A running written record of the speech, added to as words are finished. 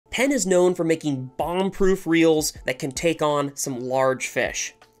Penn is known for making bomb-proof reels that can take on some large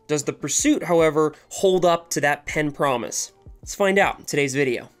fish. Does the Pursuit, however, hold up to that Penn promise? Let's find out in today's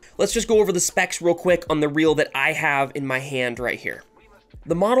video. Let's just go over the specs real quick on the reel that I have in my hand right here.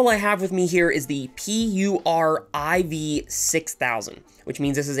 The model I have with me here is the PUR-IV 6000, which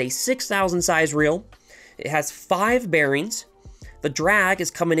means this is a 6,000 size reel. It has 5 bearings. The drag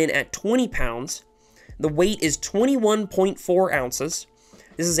is coming in at 20 pounds. The weight is 21.4 ounces.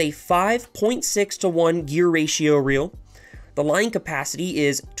 This is a 5.6:1 gear ratio reel. The line capacity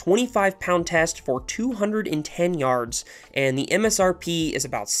is 25 pound test for 210 yards, and the MSRP is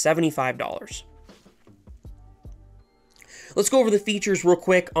about $75. Let's go over the features real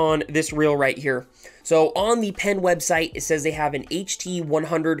quick on this reel right here. So on the Penn website, it says they have an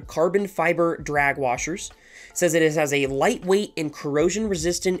HT100 carbon fiber drag washers. It says it has a lightweight and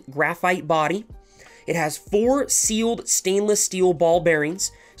corrosion-resistant graphite body. It has 4 sealed stainless steel ball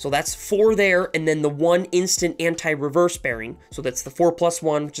bearings. So that's 4 there, and then the 1 instant anti-reverse bearing. So that's the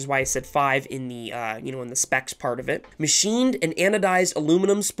 4+1, which is why I said 5 in the, in the specs part of it. Machined and anodized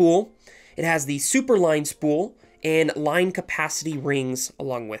aluminum spool. It has the Superline spool and line capacity rings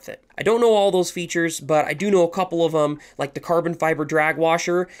along with it. I don't know all those features, but I do know a couple of them, like the carbon fiber drag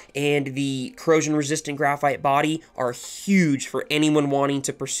washer and the corrosion-resistant graphite body are huge for anyone wanting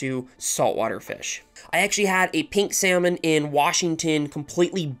to pursue saltwater fish. I actually had a pink salmon in Washington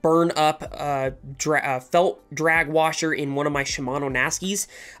completely burn up felt drag washer in one of my Shimano Naskies.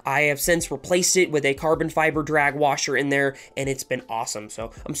 I have since replaced it with a carbon fiber drag washer in there, and it's been awesome.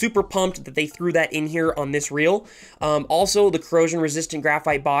 So I'm super pumped that they threw that in here on this reel. Also, the corrosion-resistant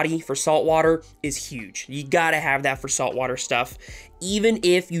graphite body for saltwater is huge. You gotta have that for saltwater stuff. Even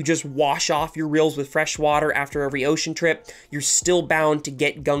if you just wash off your reels with fresh water after every ocean trip, you're still bound to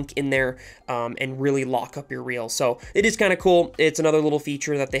get gunk in there and really lock up your reel. So it is kind of cool. It's another little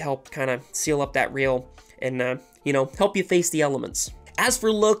feature that they help kind of seal up that reel and, help you face the elements. As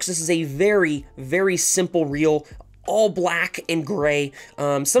for looks, this is a very, very simple reel. All black and gray.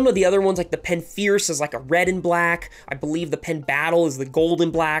 Some of the other ones, like the Penn Fierce, is like a red and black. I believe the Penn Battle is the gold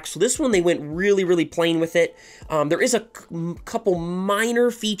and black. So this one, they went really, really plain with it. There is a couple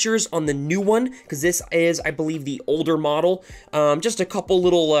minor features on the new one, because this is, I believe, the older model. Just a couple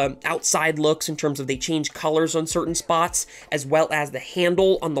little outside looks in terms of they change colors on certain spots, as well as the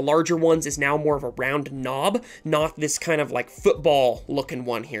handle on the larger ones is now more of a round knob, not this kind of like football looking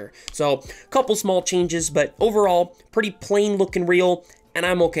one here. So a couple small changes, but overall, pretty plain looking reel, and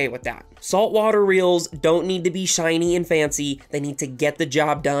I'm okay with that. Saltwater reels don't need to be shiny and fancy. They need to get the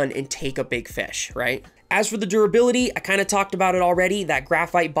job done and take a big fish, right? As for the durability, I kind of talked about it already. That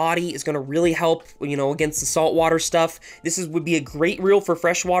graphite body is going to really help, against the saltwater stuff. This would be a great reel for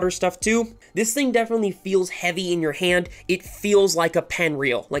freshwater stuff too. This thing definitely feels heavy in your hand. It feels like a Penn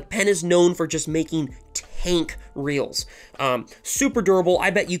reel. Like Penn is known for just making tank reels. Super durable. I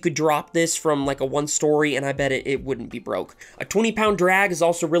bet you could drop this from like a 1-story and I bet it wouldn't be broke. A 20-pound drag is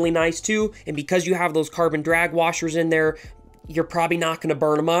also really nice too, and because you have those carbon drag washers in there, you're probably not going to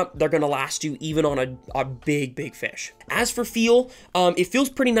burn them up. They're going to last you even on a big, big fish. As for feel, it feels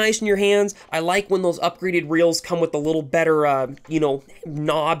pretty nice in your hands. I like when those upgraded reels come with a little better,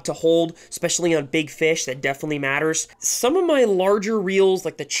 knob to hold, especially on big fish. That definitely matters. Some of my larger reels,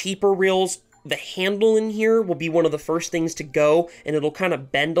 like the cheaper reels, the handle in here will be one of the first things to go, and it'll kind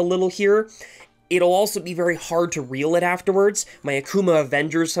of bend a little here. It'll also be very hard to reel it afterwards. My Akuma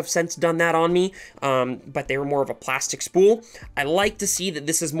Avengers have since done that on me, but they were more of a plastic spool. I like to see that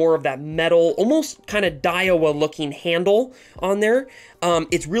this is more of that metal, almost kind of Daiwa looking handle on there.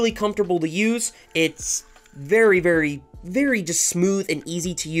 It's really comfortable to use. It's very, very, very just smooth and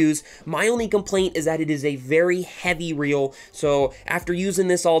easy to use. My only complaint is that it is a very heavy reel, so after using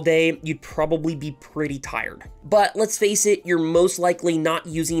this all day, you'd probably be pretty tired. But let's face it, you're most likely not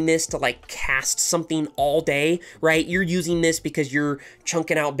using this to like cast something all day, right? You're using this because you're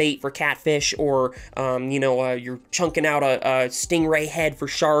chunking out bait for catfish, or you're chunking out a stingray head for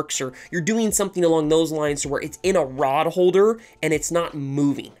sharks, or you're doing something along those lines to where it's in a rod holder and it's not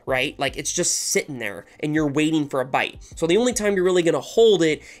moving, right? Like it's just sitting there and you're waiting for a bite. So the only time you're really going to hold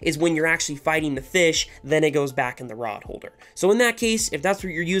it is when you're actually fighting the fish, then it goes back in the rod holder. So in that case, if that's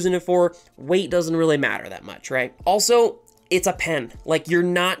what you're using it for, weight doesn't really matter that much, right? Also, it's a Penn. Like, you're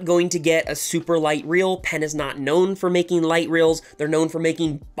not going to get a super light reel. Penn is not known for making light reels. They're known for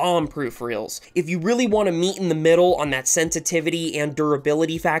making bomb-proof reels. If you really want to meet in the middle on that sensitivity and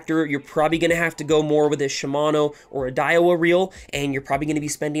durability factor, you're probably going to have to go more with a Shimano or a Daiwa reel, and you're probably going to be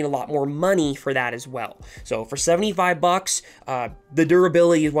spending a lot more money for that as well. So for 75 bucks, the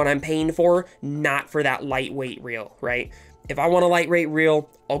durability is what I'm paying for, not for that lightweight reel, right? If I want a lightweight reel,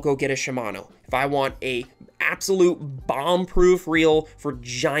 I'll go get a Shimano. If I want a absolute bomb-proof reel for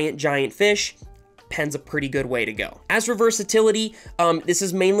giant fish, Penn's a pretty good way to go. As for versatility, this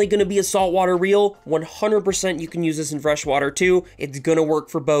is mainly going to be a saltwater reel. 100% you can use this in freshwater too. It's going to work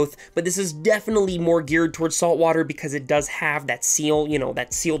for both, but this is definitely more geared towards saltwater because it does have that seal, you know,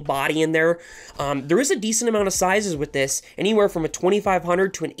 that sealed body in there. There is a decent amount of sizes with this, anywhere from a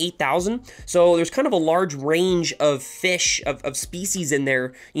 2,500 to an 8,000. So there's kind of a large range of fish, of species in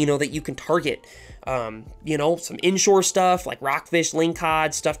there, you know, that you can target. You know, some inshore stuff like rockfish,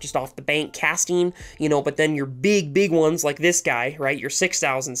 lingcod, stuff just off the bank casting, you know, but then your big ones like this guy, right? Your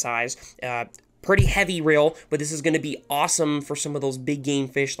 6,000 size, pretty heavy reel, but this is going to be awesome for some of those big game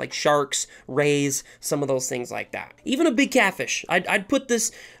fish like sharks, rays, some of those things like that. Even a big catfish. I'd put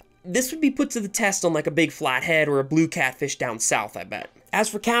this would be put to the test on like a big flathead or a blue catfish down south, I bet. As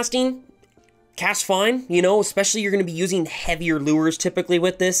for casting, cast fine, you know, especially you're going to be using heavier lures typically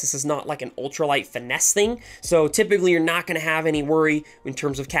with this. This is not like an ultralight finesse thing. So typically you're not going to have any worry in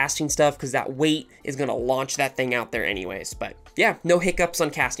terms of casting stuff because that weight is going to launch that thing out there anyways. But yeah, no hiccups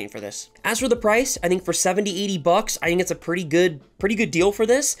on casting for this. As for the price, I think for 70, 80 bucks, I think it's a pretty good deal for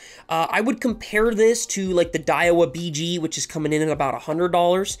this. I would compare this to like the Daiwa BG, which is coming in at about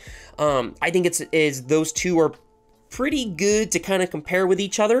 $100. I think those two are pretty good to kind of compare with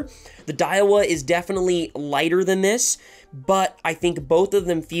each other. The Daiwa is definitely lighter than this, but I think both of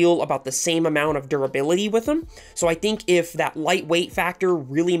them feel about the same amount of durability with them. So I think if that lightweight factor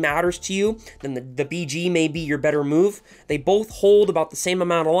really matters to you, then the BG may be your better move. They both hold about the same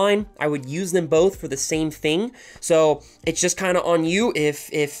amount of line. I would use them both for the same thing. So it's just kind of on you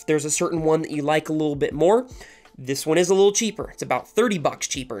if there's a certain one that you like a little bit more. This one is a little cheaper. It's about 30 bucks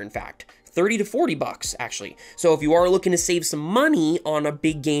cheaper, in fact. 30 to 40 bucks, actually. So if you are looking to save some money on a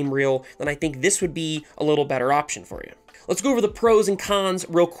big game reel, then I think this would be a little better option for you. Let's go over the pros and cons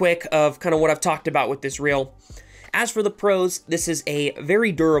real quick of kind of what I've talked about with this reel. As for the pros, this is a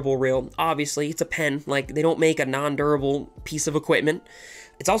very durable reel. Obviously, it's a Penn. Like, they don't make a non-durable piece of equipment.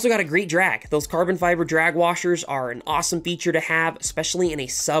 It's also got a great drag. Those carbon fiber drag washers are an awesome feature to have, especially in a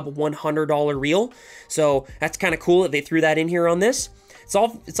sub $100 reel. So that's kind of cool that they threw that in here on this.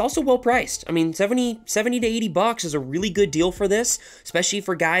 It's also well priced. I mean, 70 to 80 bucks is a really good deal for this, especially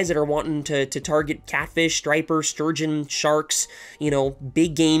for guys that are wanting to target catfish, striper, sturgeon, sharks, you know,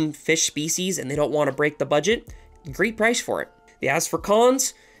 big game fish species, and they don't want to break the budget. Great price for it. As for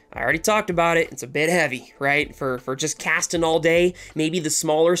cons, I already talked about it. It's a bit heavy, right? For just casting all day, maybe the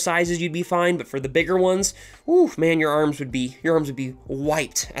smaller sizes you'd be fine, but for the bigger ones, ooh, man, your arms would be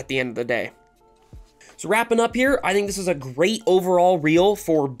wiped at the end of the day. So wrapping up here, I think this is a great overall reel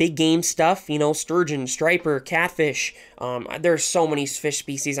for big game stuff, you know, sturgeon, striper, catfish. There's so many fish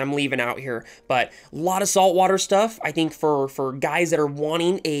species I'm leaving out here, but a lot of saltwater stuff. I think for guys that are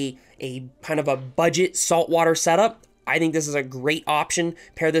wanting a kind of a budget saltwater setup, I think this is a great option.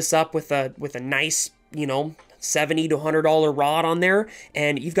 Pair this up with a nice, you know, $70 to $100 rod on there,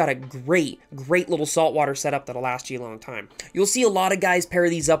 and you've got a great little saltwater setup that'll last you a long time. You'll see a lot of guys pair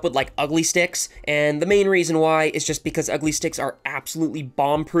these up with like ugly sticks, and the main reason why is just because ugly sticks are absolutely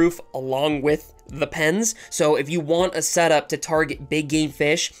bomb-proof along with the Penns. So if you want a setup to target big game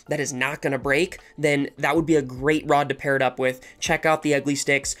fish that is not going to break, then that would be a great rod to pair it up with. Check out the ugly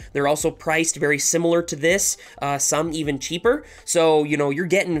sticks. They're also priced very similar to this, some even cheaper. So, you know, you're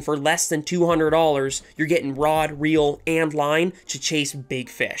getting for less than $200, you're getting rod, reel, and line to chase big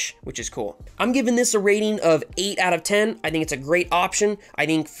fish, which is cool. I'm giving this a rating of 8 out of 10. I think it's a great option. I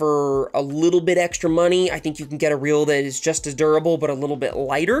think for a little bit extra money, I think you can get a reel that is just as durable, but a little bit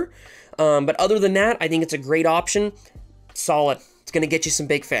lighter. But other than that, I think it's a great option. Solid. It's going to get you some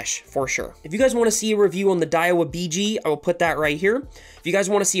big fish, for sure. If you guys want to see a review on the Daiwa BG, I will put that right here. If you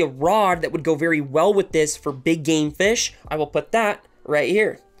guys want to see a rod that would go very well with this for big game fish, I will put that right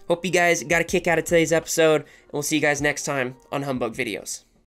here. Hope you guys got a kick out of today's episode, and we'll see you guys next time on Humbug Videos.